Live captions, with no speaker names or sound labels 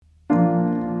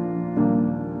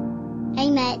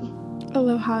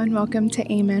Aloha and welcome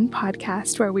to Amen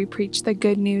Podcast, where we preach the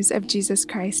good news of Jesus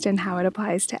Christ and how it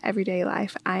applies to everyday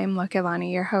life. I am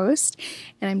Lokelani, your host,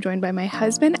 and I'm joined by my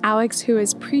husband, Alex, who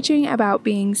is preaching about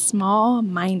being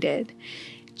small-minded.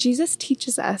 Jesus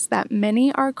teaches us that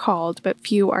many are called, but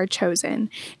few are chosen,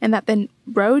 and that the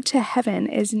road to heaven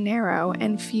is narrow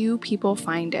and few people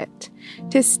find it.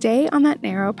 To stay on that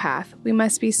narrow path, we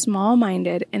must be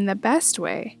small-minded in the best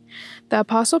way. The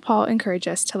Apostle Paul encouraged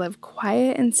us to live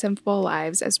quiet and simple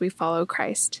lives as we follow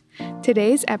Christ.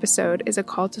 Today's episode is a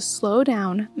call to slow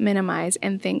down, minimize,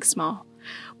 and think small.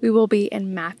 We will be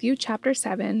in Matthew chapter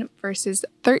 7, verses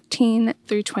 13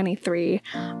 through 23.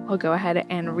 I'll go ahead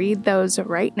and read those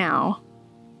right now.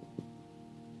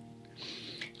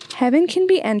 Heaven can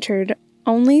be entered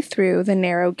only through the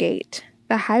narrow gate.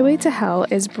 The highway to hell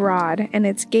is broad, and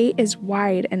its gate is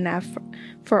wide enough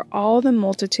for all the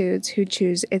multitudes who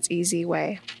choose its easy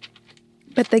way.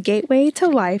 But the gateway to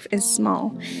life is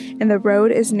small, and the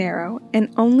road is narrow,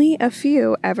 and only a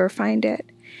few ever find it.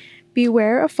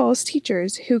 Beware of false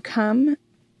teachers who come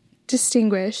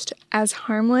distinguished as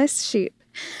harmless sheep,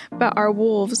 but are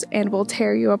wolves and will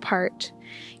tear you apart.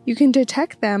 You can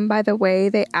detect them by the way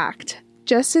they act,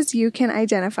 just as you can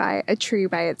identify a tree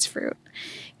by its fruit.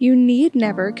 You need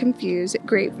never confuse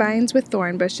grapevines with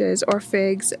thorn bushes or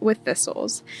figs with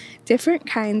thistles. Different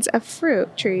kinds of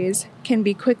fruit trees can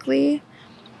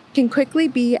quickly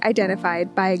be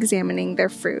identified by examining their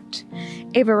fruit.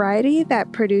 A variety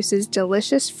that produces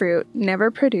delicious fruit never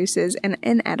produces an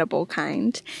inedible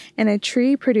kind, and a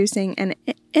tree producing an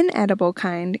inedible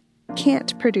kind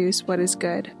can't produce what is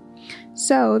good.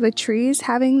 So the trees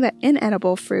having the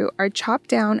inedible fruit are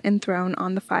chopped down and thrown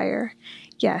on the fire.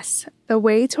 Yes, the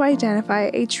way to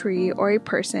identify a tree or a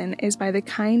person is by the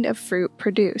kind of fruit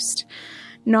produced.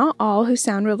 Not all who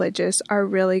sound religious are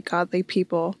really godly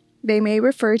people. They may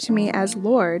refer to me as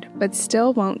Lord, but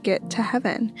still won't get to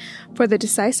heaven, for the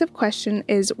decisive question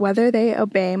is whether they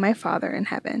obey my Father in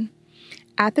heaven.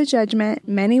 At the judgment,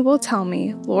 many will tell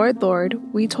me, Lord,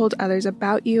 Lord, we told others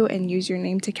about you and used your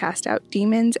name to cast out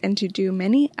demons and to do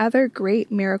many other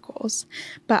great miracles.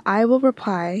 But I will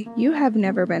reply, you have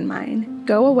never been mine.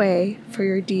 Go away, for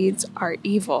your deeds are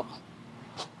evil.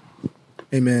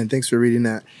 Amen. Thanks for reading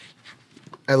that.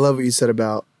 I love what you said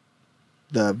about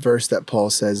the verse that Paul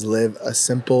says, live a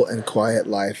simple and quiet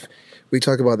life. We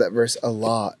talk about that verse a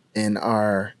lot in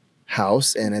our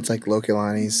house, and it's like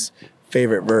Lokelani's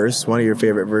favorite verse, one of your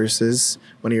favorite verses,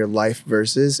 one of your life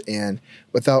verses. And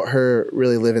without her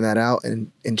really living that out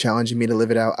and challenging me to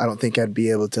live it out, I don't think I'd be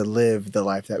able to live the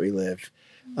life that we live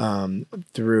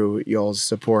through y'all's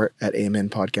support at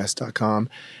amenpodcast.com.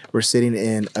 We're sitting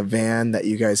in a van that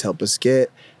you guys help us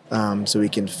get so we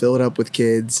can fill it up with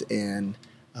kids, and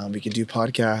we can do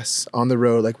podcasts on the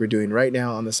road like we're doing right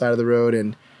now on the side of the road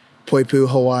in Poipu,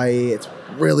 Hawaii. It's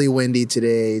really windy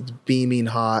today. It's beaming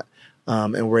hot.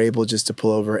 And we're able just to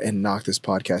pull over and knock this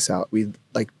podcast out.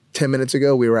 10 minutes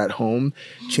ago, we were at home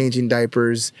changing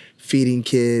diapers, feeding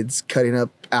kids, cutting up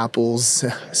apples.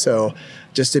 So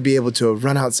just to be able to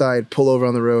run outside, pull over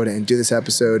on the road and do this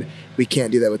episode, we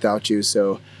can't do that without you.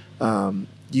 So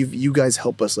you guys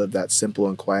help us live that simple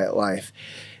and quiet life.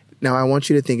 Now, I want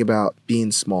you to think about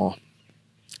being small.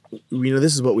 You know,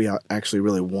 this is what we actually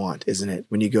really want, isn't it?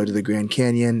 When you go to the Grand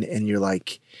Canyon and you're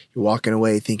walking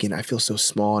away thinking, I feel so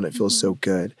small and it feels so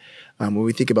good. When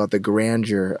we think about the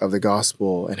grandeur of the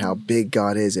gospel and how big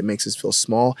God is, it makes us feel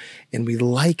small, and we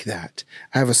like that.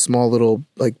 I have a small little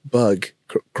bug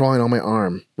crawling on my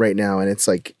arm right now, and it's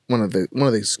like one of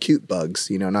those cute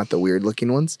bugs, you know, not the weird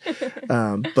looking ones.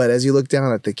 But as you look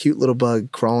down at the cute little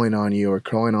bug crawling on you or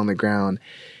crawling on the ground,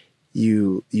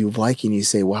 you like and you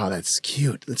say, wow, that's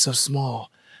cute. That's so small.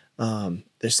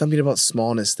 There's something about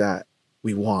smallness that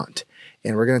we want.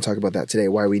 And we're going to talk about that today,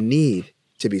 why we need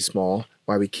to be small,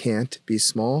 why we can't be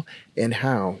small, and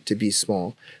how to be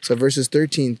small. So verses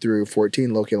 13 through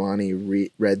 14,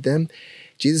 Lokelani read them.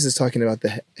 Jesus is talking about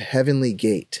the heavenly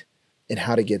gate and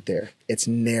how to get there. It's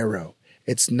narrow.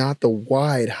 It's not the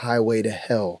wide highway to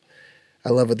hell.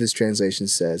 I love what this translation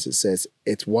says. It says,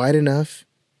 it's wide enough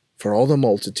for all the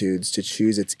multitudes to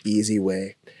choose its easy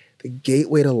way. The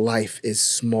gateway to life is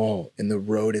small and the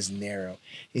road is narrow.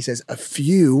 He says, a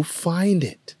few find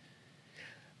it.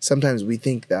 Sometimes we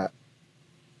think that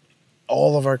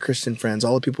all of our Christian friends,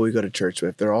 all the people we go to church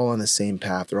with, they're all on the same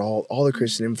path. They're all the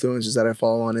Christian influencers that I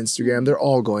follow on Instagram, they're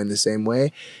all going the same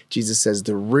way. Jesus says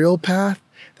the real path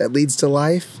that leads to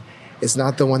life is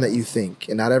not the one that you think.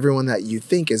 And not everyone that you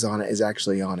think is on it is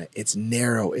actually on it. It's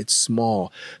narrow. It's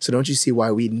small. So don't you see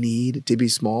why we need to be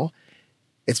small?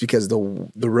 It's because the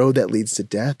road that leads to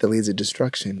death, that leads to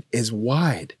destruction, is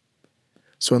wide.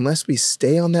 So unless we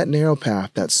stay on that narrow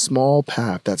path, that small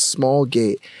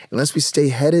gate, unless we stay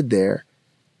headed there,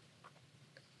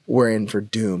 we're in for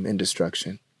doom and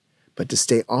destruction. But to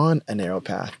stay on a narrow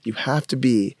path, you have to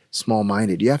be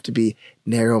small-minded. You have to be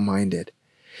narrow-minded.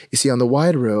 You see, on the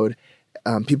wide road,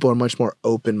 people are much more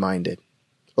open-minded,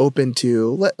 open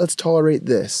to let's tolerate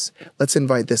this, let's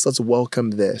invite this, let's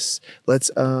welcome this,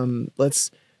 let's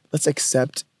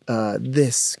accept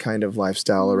this kind of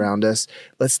lifestyle around us.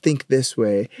 Let's think this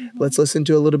way. Let's listen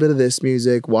to a little bit of this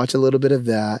music, watch a little bit of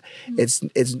that. It's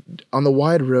on the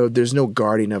wide road. There's no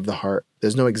guarding of the heart.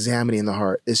 There's no examining the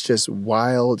heart. It's just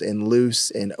wild and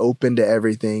loose and open to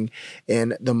everything.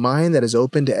 And the mind that is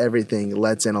open to everything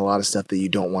lets in a lot of stuff that you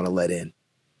don't want to let in.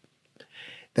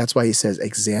 That's why he says,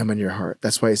 examine your heart.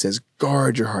 That's why he says,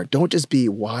 guard your heart. Don't just be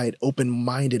wide,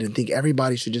 open-minded and think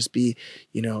everybody should just be,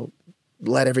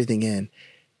 let everything in.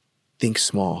 Think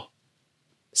small,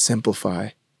 simplify,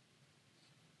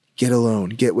 get alone,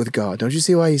 get with God. Don't you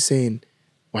see why he's saying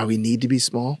why we need to be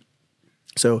small?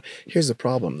 So here's the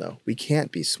problem though. We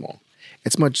can't be small.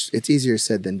 It's easier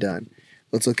said than done.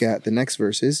 Let's look at the next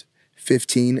verses,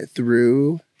 15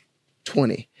 through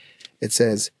 20. It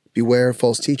says, beware of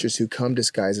false teachers who come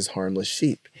disguised as harmless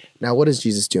sheep. Now, what is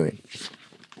Jesus doing?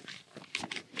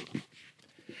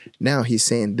 Now he's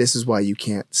saying this is why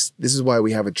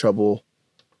we have trouble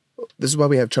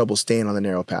staying on the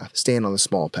narrow path, staying on the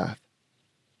small path.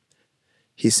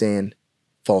 He's saying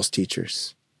false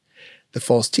teachers. The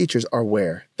false teachers are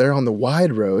where? They're on the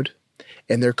wide road,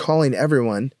 and they're calling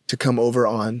everyone to come over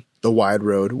on the wide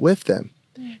road with them.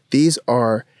 These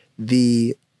are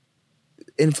the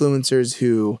influencers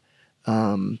who,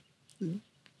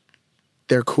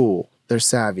 they're cool, they're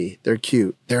savvy, they're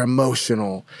cute, they're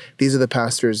emotional. These are the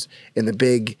pastors in the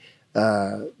big,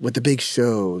 with the big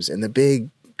shows and the big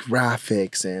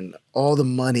graphics and all the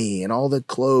money and all the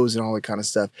clothes and all that kind of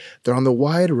stuff. They're on the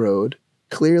wide road,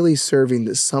 clearly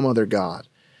serving some other God.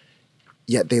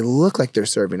 Yet they look like they're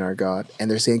serving our God,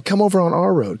 and they're saying, come over on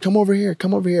our road, come over here,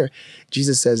 come over here.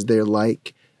 Jesus says they're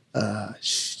like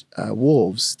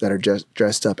wolves that are just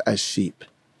dressed up as sheep.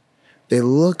 They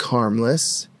look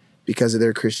harmless because of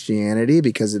their Christianity,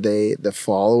 because of the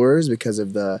followers, because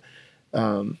of the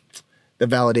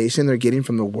validation they're getting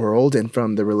from the world and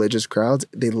from the religious crowds.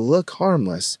 They look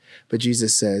harmless, but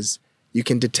Jesus says you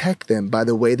can detect them by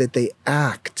the way that they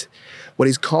act. What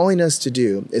he's calling us to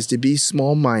do is to be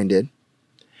small-minded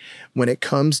when it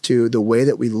comes to the way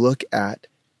that we look at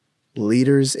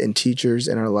leaders and teachers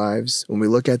in our lives, when we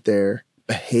look at their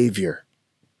behavior.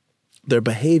 Their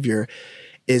behavior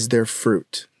is their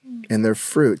fruit, and their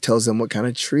fruit tells them what kind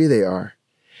of tree they are.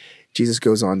 Jesus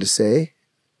goes on to say,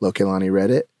 Lokelani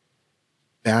read it,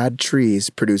 bad trees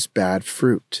produce bad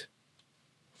fruit.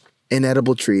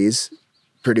 Inedible trees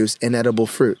produce inedible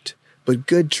fruit, but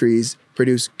good trees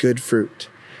produce good fruit.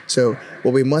 So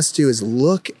what we must do is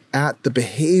look at the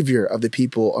behavior of the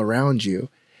people around you,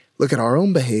 look at our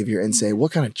own behavior and say,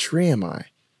 what kind of tree am I?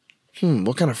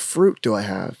 What kind of fruit do I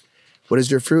have? What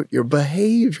is your fruit? Your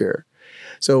behavior.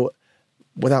 So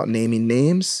without naming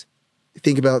names,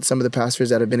 think about some of the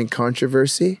pastors that have been in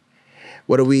controversy.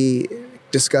 What do we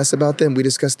discuss about them? We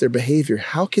discuss their behavior.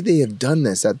 How could they have done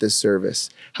this at this service?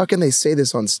 How can they say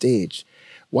this on stage?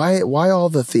 Why all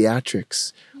the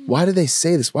theatrics? Why do they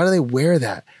say this? Why do they wear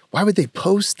that? Why would they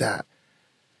post that?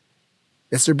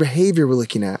 It's their behavior we're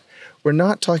looking at. We're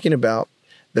not talking about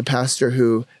the pastor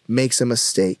who makes a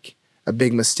mistake, a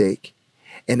big mistake,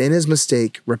 and in his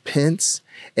mistake repents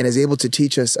and is able to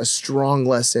teach us a strong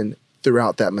lesson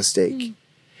throughout that mistake.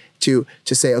 To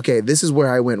say, okay, this is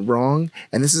where I went wrong,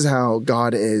 and this is how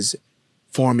God is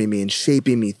forming me and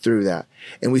shaping me through that.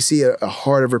 And we see a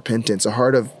heart of repentance, a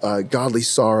heart of godly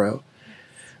sorrow.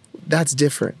 That's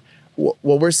different. What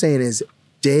we're saying is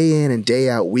day in and day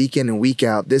out, week in and week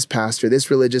out, this pastor, this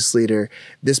religious leader,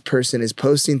 this person is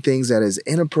posting things that is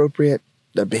inappropriate.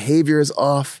 The behavior is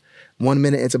off. 1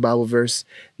 minute it's a Bible verse.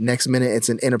 Next minute it's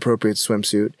an inappropriate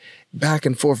swimsuit. Back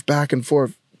and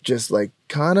forth, just like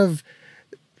kind of,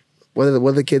 what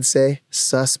do the kids say?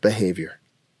 Sus behavior.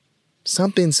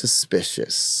 Something's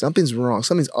suspicious. Something's wrong.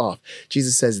 Something's off.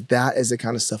 Jesus says that is the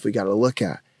kind of stuff we got to look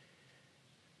at.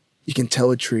 You can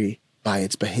tell a tree by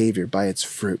its behavior, by its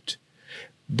fruit.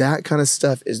 That kind of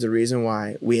stuff is the reason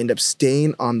why we end up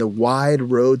staying on the wide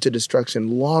road to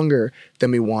destruction longer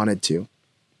than we wanted to.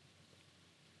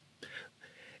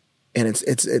 And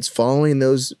it's following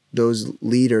those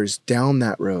leaders down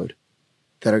that road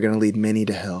that are going to lead many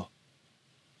to hell.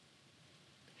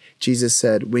 Jesus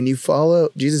said,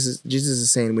 Jesus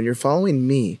is saying, when you're following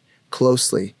me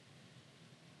closely,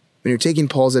 When you're taking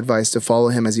Paul's advice to follow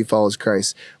him as he follows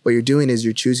Christ, what you're doing is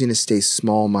you're choosing to stay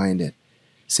small-minded,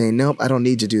 saying, nope, I don't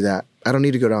need to do that. I don't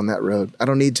need to go down that road. I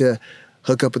don't need to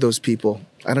hook up with those people.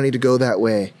 I don't need to go that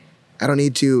way. I don't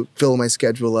need to fill my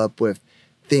schedule up with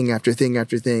thing after thing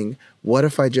after thing. What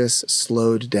if I just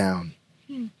slowed down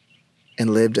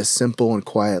and lived a simple and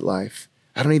quiet life?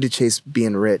 I don't need to chase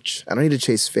being rich. I don't need to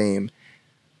chase fame.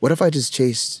 What if I just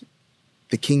chased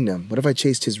the kingdom? What if I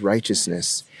chased his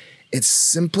righteousness? It's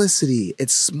simplicity.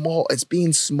 It's small. It's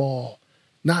being small,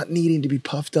 not needing to be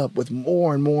puffed up with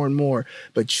more and more and more,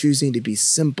 but choosing to be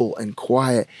simple and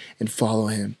quiet and follow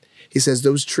him. He says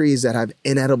those trees that have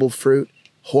inedible fruit,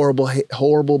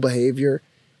 horrible behavior,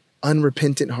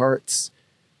 unrepentant hearts,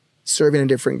 serving a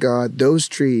different God, those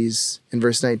trees, in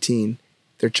verse 19,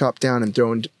 they're chopped down and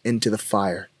thrown into the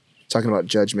fire. Talking about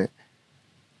judgment.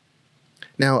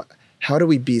 Now, how do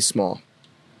we be small?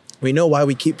 We know why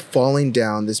we keep falling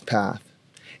down this path.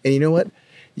 And you know what?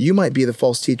 You might be the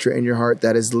false teacher in your heart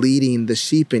that is leading the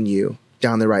sheep in you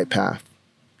down the right path.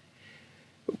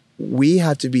 We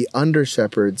have to be under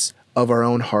shepherds of our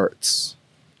own hearts.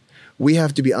 We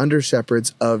have to be under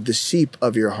shepherds of the sheep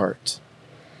of your heart.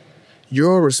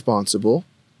 You're responsible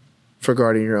for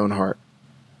guarding your own heart.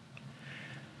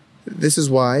 This is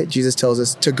why Jesus tells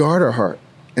us to guard our heart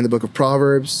in the book of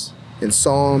Proverbs, in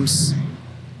Psalms,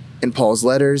 in Paul's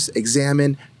letters.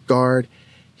 Examine, guard.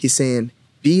 He's saying,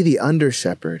 be the under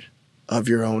shepherd of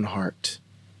your own heart.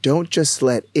 Don't just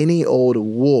let any old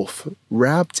wolf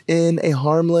wrapped in a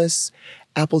harmless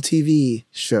Apple TV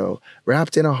show,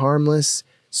 wrapped in a harmless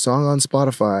song on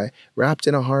Spotify, wrapped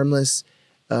in a harmless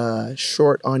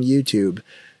short on YouTube.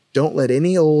 Don't let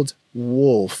any old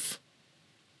wolf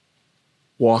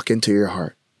walk into your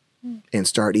heart and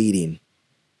start eating.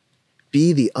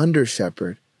 Be the under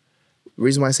shepherd. The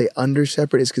reason why I say under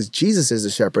shepherd is because Jesus is the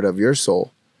shepherd of your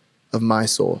soul, of my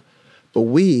soul. But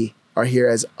we are here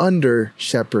as under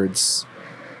shepherds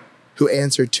who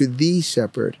answer to the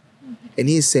shepherd. And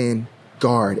he's saying,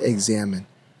 guard, examine.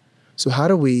 So how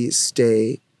do we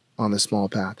stay on the small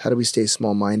path? How do we stay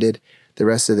small-minded? The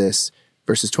rest of this,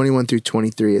 verses 21 through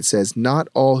 23, it says, not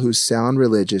all who sound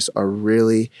religious are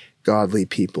really godly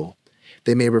people.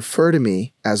 They may refer to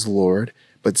me as Lord,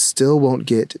 but still won't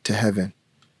get to heaven.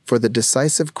 For the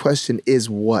decisive question is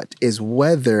what? Is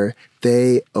whether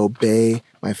they obey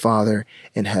my Father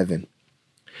in heaven.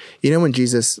 You know when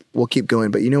Jesus, we'll keep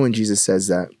going, but you know when Jesus says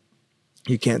that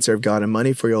you can't serve God and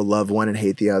money, for you'll love one and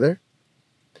hate the other?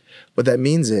 What that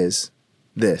means is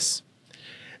this.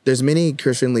 There's many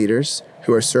Christian leaders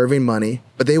who are serving money,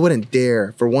 but they wouldn't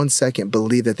dare for 1 second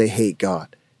believe that they hate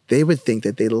God. They would think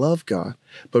that they love God,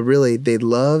 but really they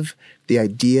love the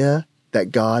idea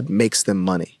that God makes them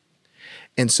money.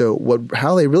 And so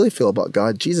how they really feel about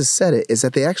God, Jesus said it, is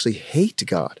that they actually hate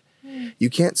God. You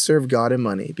can't serve God and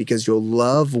money because you'll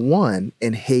love one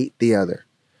and hate the other.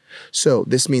 So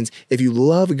this means if you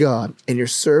love God and you're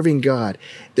serving God,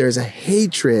 there's a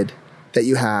hatred that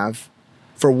you have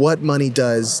for what money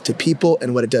does to people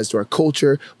and what it does to our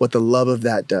culture, what the love of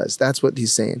that does. That's what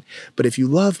he's saying. But if you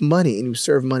love money and you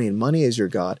serve money and money is your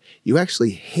God, you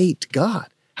actually hate God.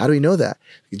 How do we know that?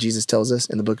 Because Jesus tells us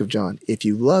in the book of John, if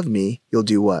you love me, you'll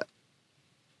do what?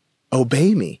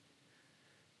 Obey me.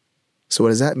 So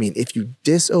what does that mean? If you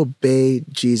disobey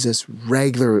Jesus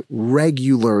regularly,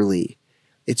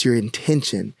 it's your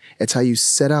intention. It's how you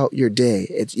set out your day.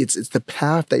 It's the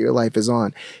path that your life is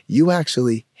on. You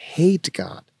actually hate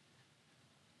God.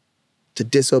 To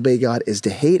disobey God is to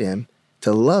hate him.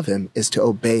 To love him is to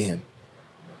obey him.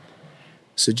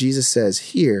 So Jesus says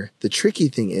here, the tricky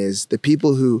thing is the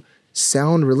people who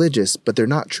sound religious, but they're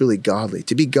not truly godly.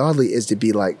 To be godly is to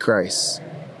be like Christ,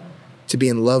 to be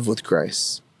in love with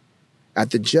Christ.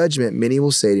 At the judgment, many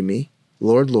will say to me,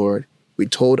 Lord, Lord, we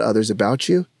told others about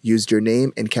you, used your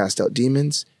name and cast out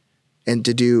demons, and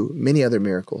to do many other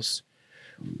miracles.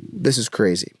 This is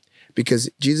crazy because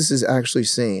Jesus is actually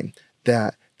saying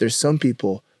that there's some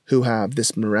people who have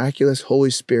this miraculous Holy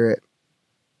Spirit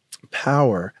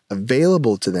power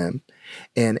available to them.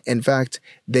 And in fact,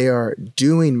 they are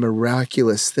doing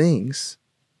miraculous things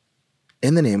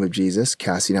in the name of Jesus,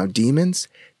 casting out demons,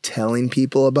 telling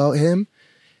people about him.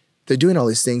 They're doing all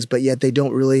these things, but yet they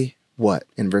don't really what?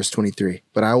 In verse 23,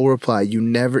 but I will reply, you've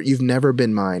never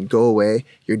been mine. Go away.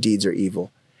 Your deeds are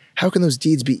evil. How can those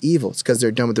deeds be evil? It's because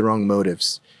they're done with the wrong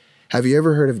motives. Have you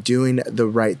ever heard of doing the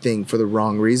right thing for the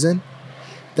wrong reason?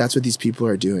 That's what these people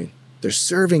are doing. They're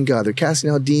serving God. They're casting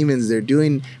out demons. They're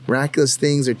doing miraculous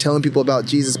things. They're telling people about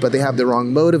Jesus, but they have the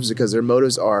wrong motives because their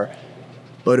motives are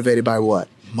motivated by what?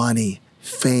 Money,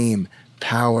 fame,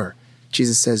 power.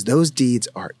 Jesus says those deeds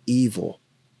are evil.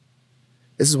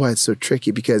 This is why it's so tricky,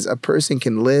 because a person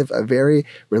can live a very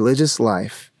religious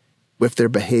life with their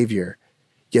behavior,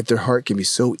 yet their heart can be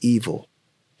so evil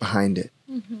behind it.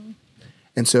 Mm-hmm.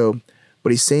 And so what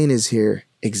he's saying is here,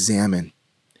 examine.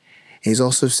 And he's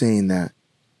also saying that,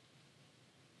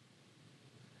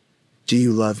 do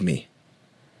you love me?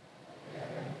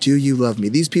 Do you love me?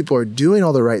 These people are doing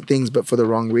all the right things, but for the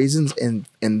wrong reasons, and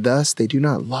thus they do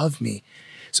not love me.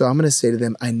 So I'm going to say to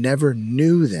them, I never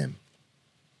knew them.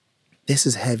 This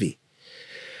is heavy,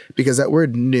 because that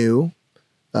word knew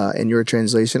in your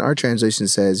translation, our translation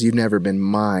says you've never been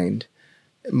mine.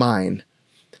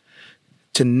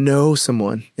 To know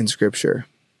someone in Scripture,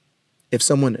 if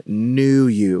someone knew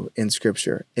you in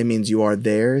Scripture, it means you are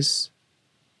theirs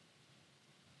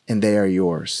and they are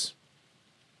yours.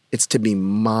 It's to be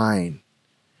mine.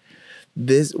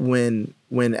 This when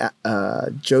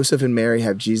Joseph and Mary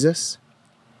have Jesus,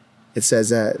 it says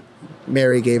that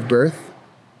Mary gave birth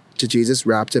to Jesus,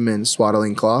 wrapped him in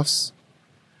swaddling cloths.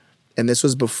 And this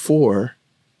was before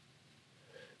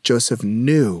Joseph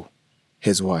knew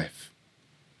his wife.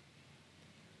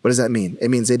 What does that mean? It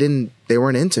means they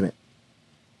weren't intimate.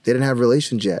 They didn't have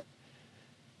relations yet.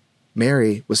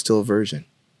 Mary was still a virgin.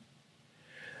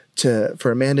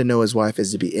 For a man to know his wife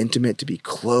is to be intimate, to be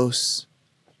close.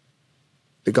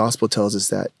 The gospel tells us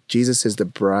that Jesus is the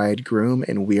bridegroom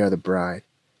and we are the bride.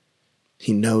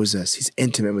 He knows us. He's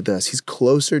intimate with us. He's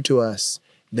closer to us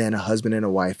than a husband and a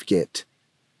wife get.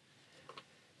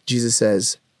 Jesus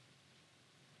says,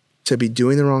 to be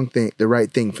doing the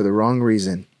right thing for the wrong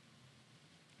reason,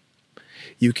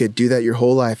 you could do that your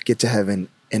whole life, get to heaven,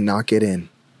 and not get in.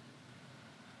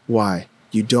 Why?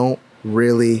 You don't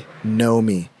really know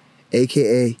me.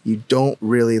 AKA, you don't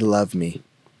really love me.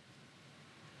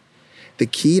 The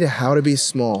key to how to be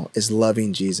small is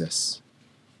loving Jesus.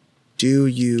 Do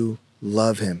you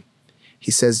love him? He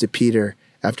says to Peter,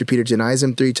 after Peter denies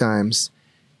him 3 times,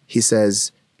 he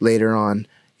says later on,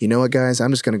 you know what, guys, I'm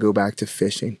just going to go back to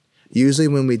fishing. Usually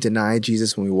when we deny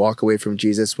Jesus, when we walk away from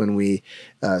Jesus, when we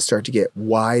start to get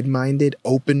wide-minded,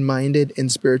 open-minded in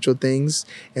spiritual things,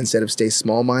 instead of stay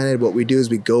small-minded, what we do is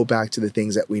we go back to the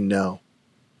things that we know.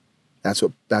 That's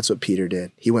what Peter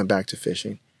did. He went back to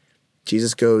fishing.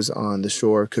 Jesus goes on the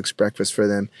shore, cooks breakfast for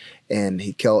them, and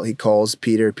he calls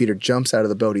Peter. Peter jumps out of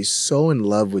the boat. He's so in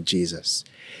love with Jesus.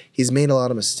 He's made a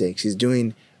lot of mistakes.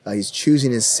 He's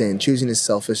choosing his sin, choosing his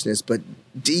selfishness, but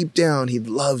deep down he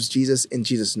loves Jesus, and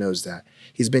Jesus knows that.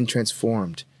 He's been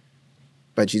transformed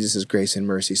by Jesus' grace and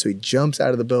mercy. So he jumps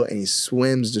out of the boat and he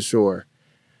swims to shore.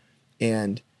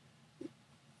 And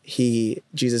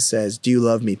Jesus says, do you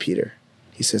love me, Peter?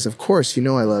 He says, of course, you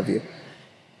know I love you.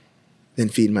 Then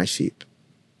feed my sheep.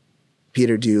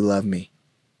 Peter, do you love me?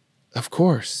 Of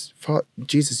course.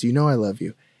 Jesus, you know I love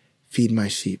you. Feed my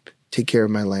sheep. Take care of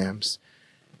my lambs.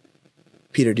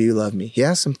 Peter, do you love me? He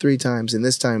asks him 3 times, and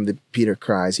this time Peter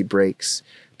cries, he breaks,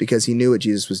 because he knew what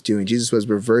Jesus was doing. Jesus was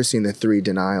reversing the 3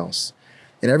 denials.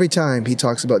 And every time he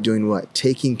talks about doing what?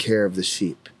 Taking care of the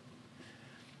sheep.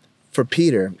 For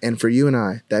Peter, and for you and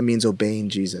I, that means obeying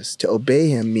Jesus. To obey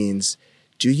him means,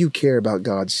 do you care about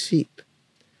God's sheep?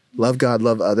 Love God,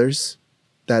 love others.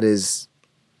 That is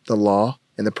the law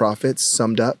and the prophets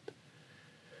summed up.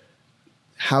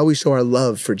 How we show our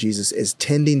love for Jesus is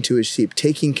tending to his sheep,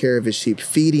 taking care of his sheep,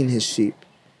 feeding his sheep.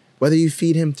 Whether you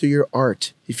feed him through your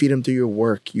art, you feed him through your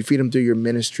work, you feed him through your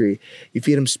ministry, you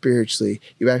feed him spiritually,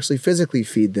 you actually physically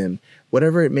feed them,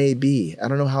 whatever it may be. I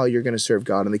don't know how you're going to serve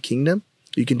God in the kingdom.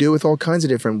 You can do it with all kinds of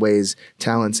different ways,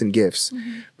 talents and gifts.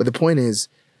 Mm-hmm. But the point is,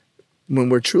 when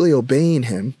we're truly obeying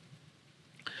him,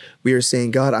 we are saying,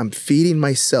 God, I'm feeding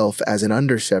myself as an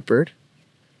under shepherd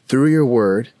through your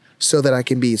word so that I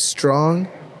can be strong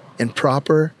and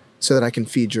proper so that I can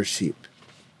feed your sheep.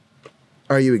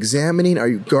 Are you examining? Are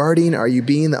you guarding? Are you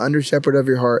being the under shepherd of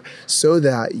your heart so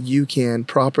that you can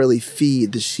properly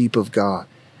feed the sheep of God?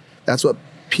 That's what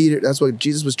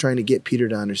Jesus was trying to get Peter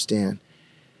to understand.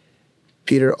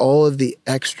 Peter, all the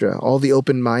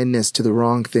open-mindedness to the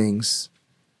wrong things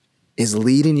is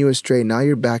leading you astray. Now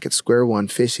you're back at square one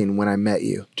fishing when I met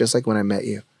you, just like when I met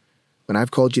you, when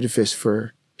I've called you to fish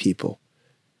for people.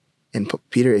 And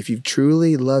Peter, if you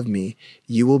truly love me,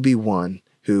 you will be one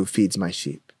who feeds my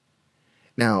sheep.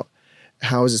 Now,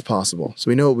 how is this possible? So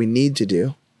we know what we need to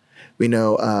do. We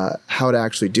know how to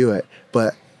actually do it,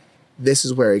 but this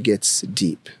is where it gets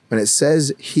deep. When it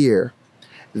says here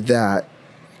that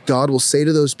God will say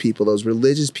to those people, those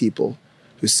religious people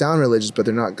who sound religious, but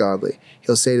they're not godly,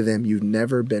 he'll say to them, you've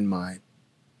never been mine.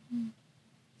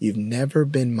 You've never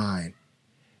been mine.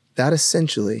 That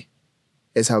essentially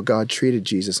is how God treated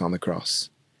Jesus on the cross,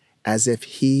 as if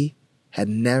he had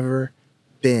never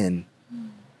been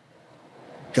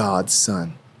God's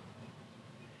son.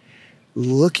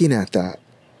 Looking at that,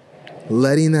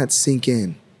 letting that sink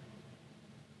in,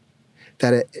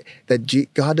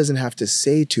 God doesn't have to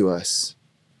say to us,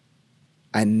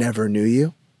 I never knew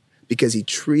you, because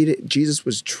Jesus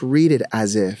was treated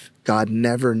as if God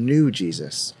never knew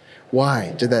Jesus.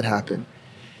 Why did that happen?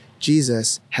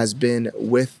 Jesus has been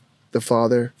with the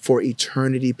Father for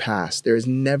eternity past. There has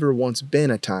never once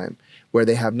been a time where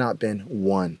they have not been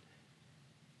one,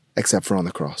 except for on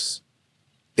the cross.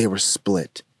 They were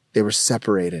split. They were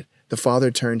separated. The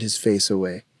Father turned his face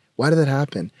away. Why did that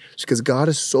happen? It's because God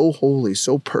is so holy,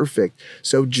 so perfect,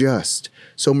 so just,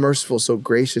 so merciful, so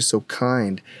gracious, so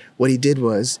kind. What he did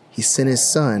was he sent his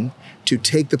son to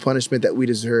take the punishment that we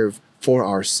deserve for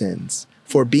our sins,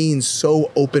 for being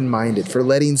so open-minded, for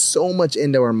letting so much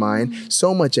into our mind,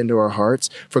 so much into our hearts,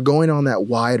 for going on that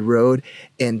wide road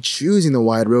and choosing the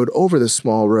wide road over the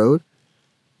small road.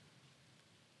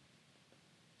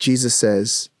 Jesus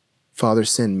says, Father,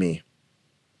 send me.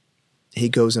 He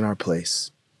goes in our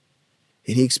place.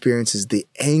 And he experiences the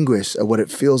anguish of what it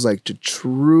feels like to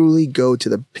truly go to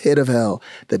the pit of hell,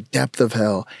 the depth of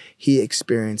hell. He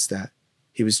experienced that.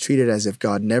 He was treated as if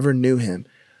God never knew him,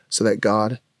 so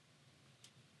God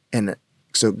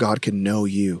could know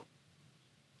you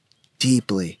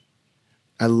deeply.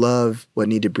 I love what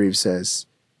Need to Breathe says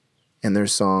in their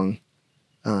song.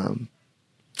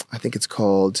 I think it's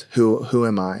called Who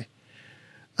Am I?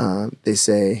 They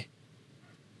say,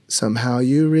 somehow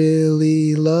you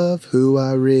really love who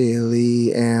I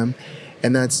really am.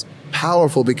 And that's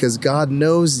powerful because God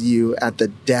knows you at the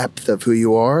depth of who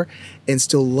you are and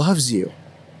still loves you.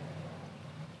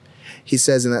 He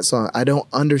says in that song, I don't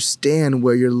understand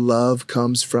where your love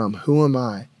comes from. Who am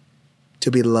I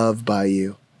to be loved by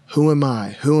you? Who am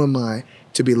I? Who am I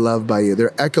to be loved by you?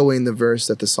 They're echoing the verse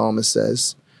that the psalmist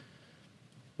says.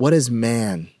 What is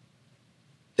man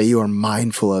that you are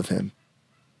mindful of him?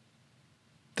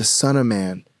 The Son of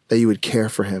Man, that you would care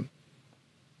for him.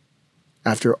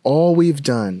 After all we've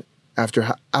done,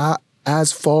 after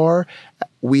as far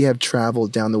we have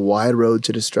traveled down the wide road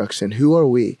to destruction, who are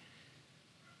we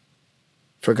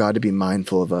for God to be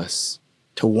mindful of us,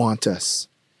 to want us,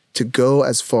 to go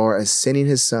as far as sending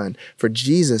his son, for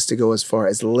Jesus to go as far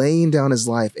as laying down his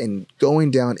life and going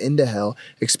down into hell,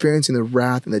 experiencing the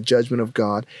wrath and the judgment of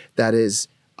God that is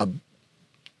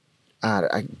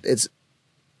it's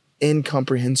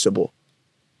incomprehensible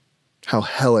how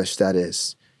hellish that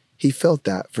is. He felt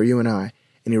that for you and I,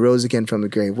 and he rose again from the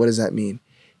grave. What does that mean?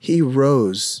 He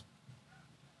rose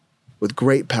with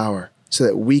great power so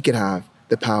that we could have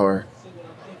the power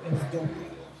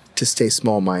to stay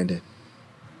small-minded.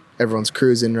 Everyone's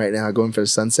cruising right now, going for the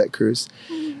sunset cruise.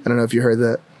 I don't know if you heard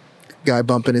the guy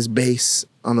bumping his bass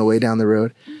on the way down the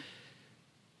road.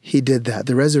 He did that.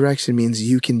 The resurrection means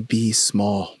you can be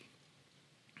small.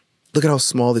 Look at how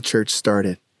small the church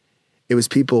started. It was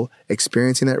people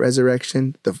experiencing that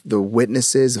resurrection, the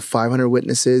witnesses, the 500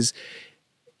 witnesses,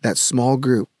 that small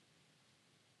group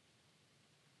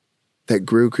that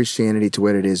grew Christianity to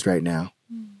what it is right now.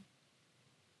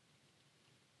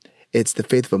 It's the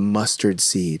faith of a mustard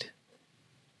seed.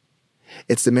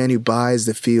 It's the man who buys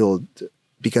the field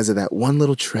because of that one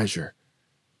little treasure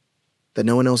that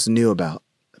no one else knew about.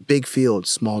 A big field,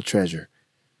 small treasure.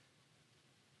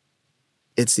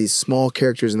 It's these small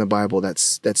characters in the Bible that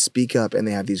speak up and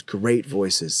they have these great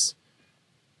voices.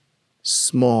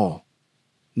 Small,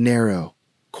 narrow,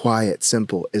 quiet,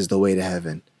 simple is the way to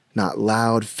heaven. Not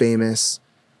loud, famous,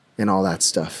 and all that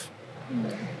stuff.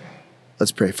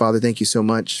 Let's pray. Father, thank you so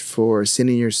much for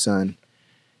sending your son.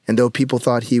 And though people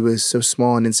thought he was so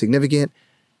small and insignificant,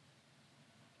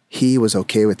 he was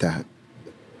okay with that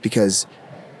because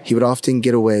he would often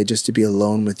get away just to be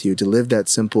alone with you, to live that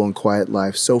simple and quiet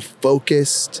life, so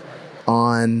focused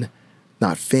on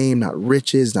not fame, not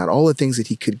riches, not all the things that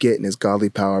he could get in his godly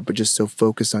power, but just so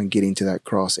focused on getting to that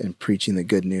cross and preaching the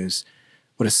good news.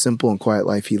 What a simple and quiet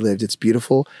life he lived. It's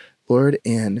beautiful, Lord,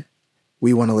 and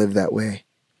we want to live that way.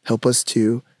 Help us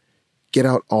to get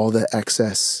out all the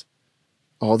excess,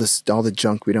 all the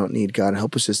junk we don't need, God, and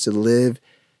help us just to live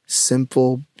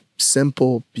simple,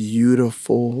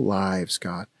 beautiful lives,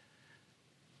 God.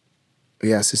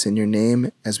 We ask this in your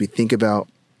name as we think about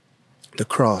the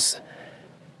cross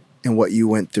and what you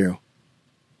went through,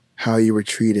 how you were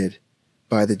treated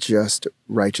by the just,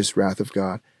 righteous wrath of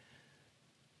God.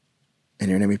 In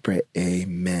your name we pray,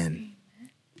 amen.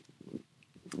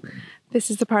 This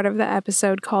is the part of the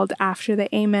episode called After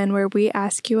the Amen, where we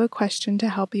ask you a question to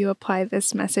help you apply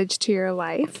this message to your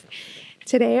life.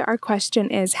 Today, our question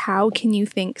is, how can you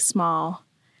think small?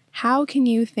 How can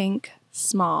you think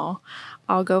small?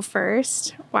 I'll go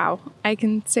first. Wow, I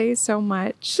can say so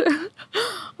much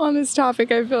on this topic.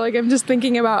 I feel like I'm just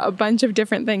thinking about a bunch of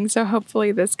different things, so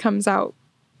hopefully this comes out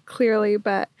clearly.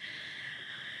 But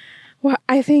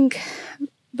I think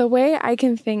the way I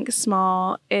can think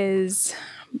small is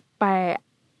by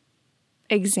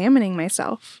examining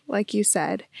myself, like you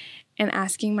said, and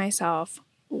asking myself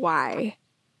why.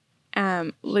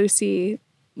 Lucy,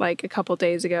 like a couple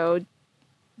days ago,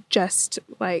 just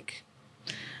like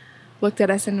looked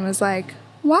at us and was like,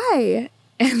 why?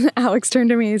 And Alex turned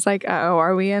to me. He's like, oh,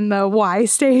 are we in the why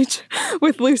stage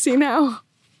with Lucy now?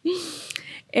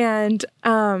 And,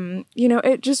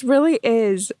 it just really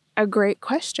is a great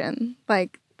question.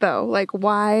 Like,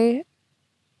 why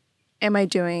am I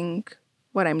doing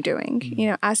what I'm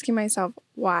doing? Asking myself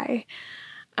why.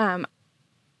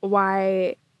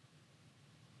 Why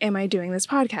am I doing this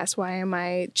podcast? Why am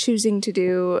I choosing to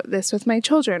do this with my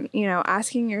children?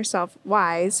 Asking yourself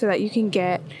why, so that you can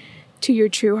get to your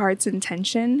true heart's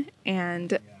intention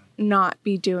and not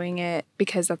be doing it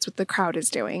because that's what the crowd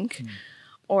is doing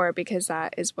or because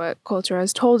that is what culture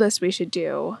has told us we should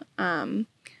do. But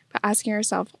asking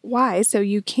yourself why, so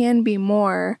you can be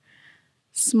more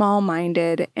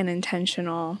small-minded and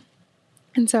intentional.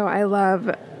 And so I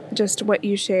love just what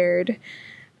you shared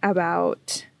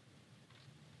about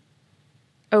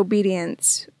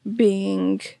obedience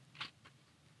being,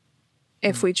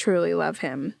 if we truly love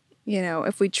him,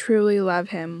 if we truly love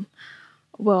him,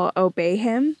 we'll obey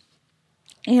him.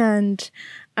 And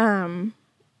I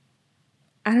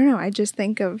don't know, I just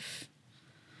think of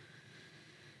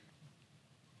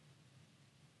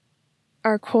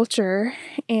our culture,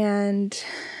 and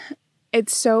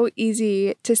it's so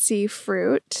easy to see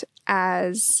fruit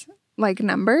as like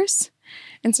numbers.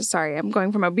 And so, sorry, I'm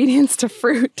going from obedience to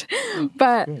fruit.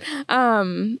 But,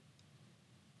 I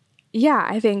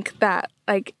think that,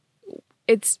 like,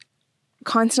 it's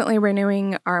constantly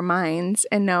renewing our minds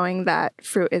and knowing that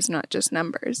fruit is not just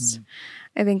numbers.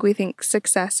 I think we think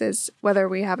success is whether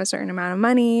we have a certain amount of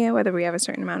money, whether we have a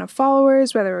certain amount of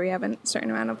followers, whether we have a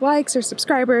certain amount of likes or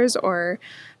subscribers or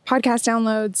podcast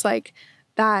downloads. Like,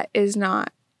 that is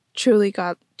not true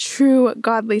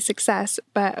godly success,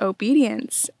 but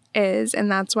obedience is. And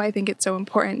that's why I think it's so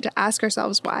important to ask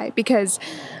ourselves why, because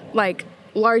like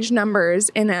large numbers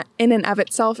in and of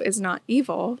itself is not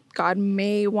evil. God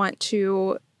may want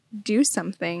to do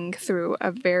something through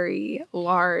a very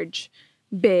large,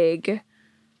 big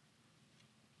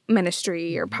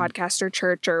ministry or podcast or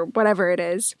church or whatever it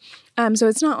is. So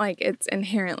it's not like it's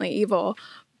inherently evil,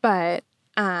 but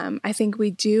I think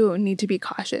we do need to be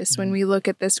cautious when we look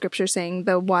at the scripture saying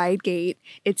the wide gate.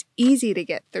 It's easy to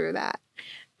get through that.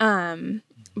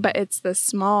 But it's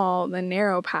the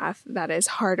narrow path that is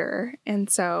harder. And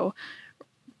so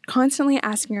constantly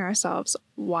asking ourselves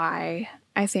why,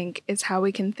 I think, is how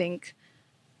we can think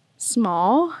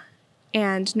small,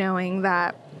 and knowing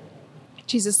that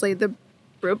Jesus laid the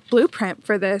blueprint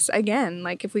for this. Again,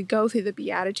 like if we go through the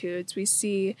Beatitudes, we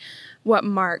see what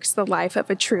marks the life of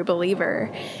a true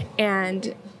believer.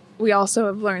 And we also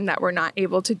have learned that we're not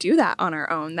able to do that on our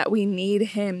own, that we need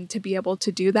him to be able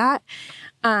to do that.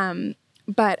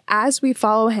 But as we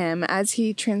follow him, as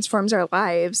he transforms our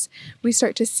lives, we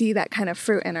start to see that kind of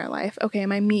fruit in our life. Okay,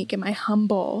 am I meek? Am I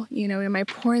humble? Am I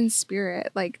poor in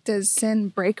spirit? Like, does sin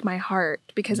break my heart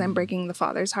because I'm breaking the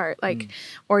Father's heart? Like,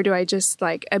 or do I just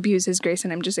like abuse his grace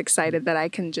and I'm just excited that I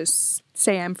can just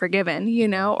say I'm forgiven,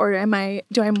 or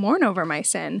do I mourn over my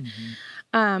sin?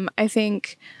 I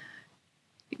think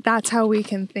that's how we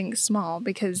can think small,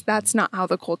 because that's not how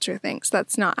the culture thinks.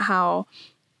 That's not how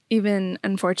even,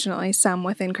 unfortunately, some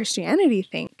within Christianity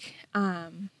think.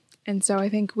 And so I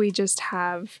think we just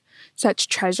have such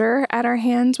treasure at our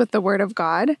hands with the Word of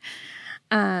God.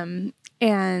 And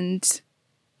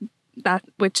that,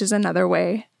 which is another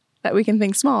way that we can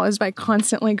think small, is by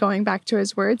constantly going back to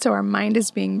his Word. So our mind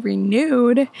is being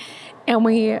renewed and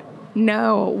we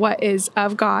know what is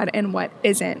of God and what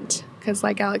isn't. Because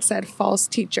like Alex said, false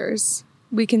teachers,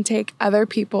 we can take other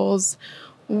people's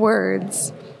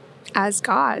words as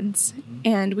God's,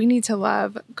 and we need to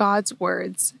love God's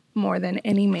words more than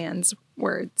any man's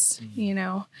words,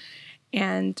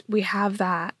 and we have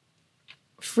that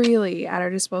freely at our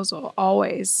disposal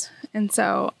always. And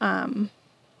so, I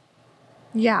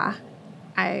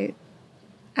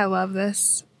love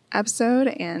this episode,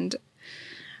 and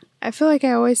I feel like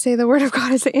I always say the Word of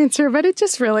God is the answer, but it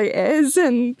just really is.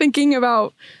 And thinking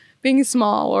about being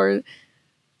small or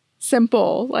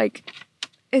simple, like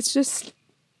it's just,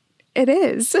 it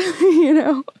is,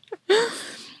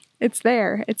 it's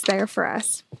there for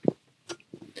us.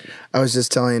 I was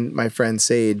just telling my friend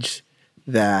Sage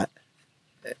that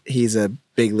he's a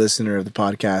big listener of the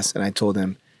podcast, and I told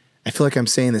him, I feel like I'm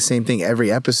saying the same thing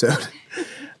every episode.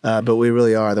 But we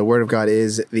really are. The Word of God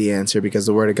is the answer, because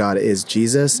the Word of God is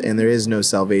Jesus, and there is no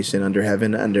salvation under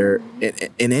heaven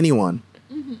in anyone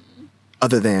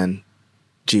other than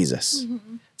Jesus.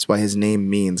 That's why his name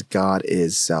means God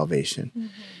is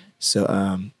salvation.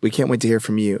 So we can't wait to hear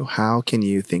from you. How can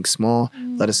you think small?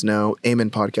 Let us know.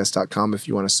 amenpodcast.com if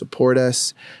you want to support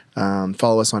us.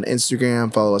 Follow us on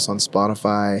Instagram. Follow us on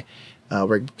Spotify.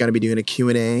 We're going to be doing a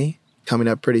Q&A coming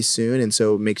up pretty soon. And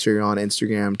so make sure you're on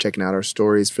Instagram, checking out our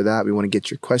stories for that. We want to get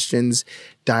your questions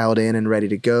dialed in and ready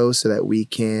to go so that we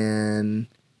can,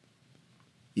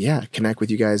 connect with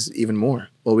you guys even more.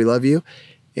 Well, we love you,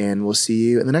 and we'll see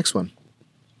you in the next one.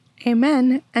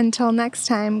 Amen. Until next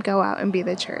time, go out and be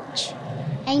the church.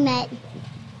 Amen.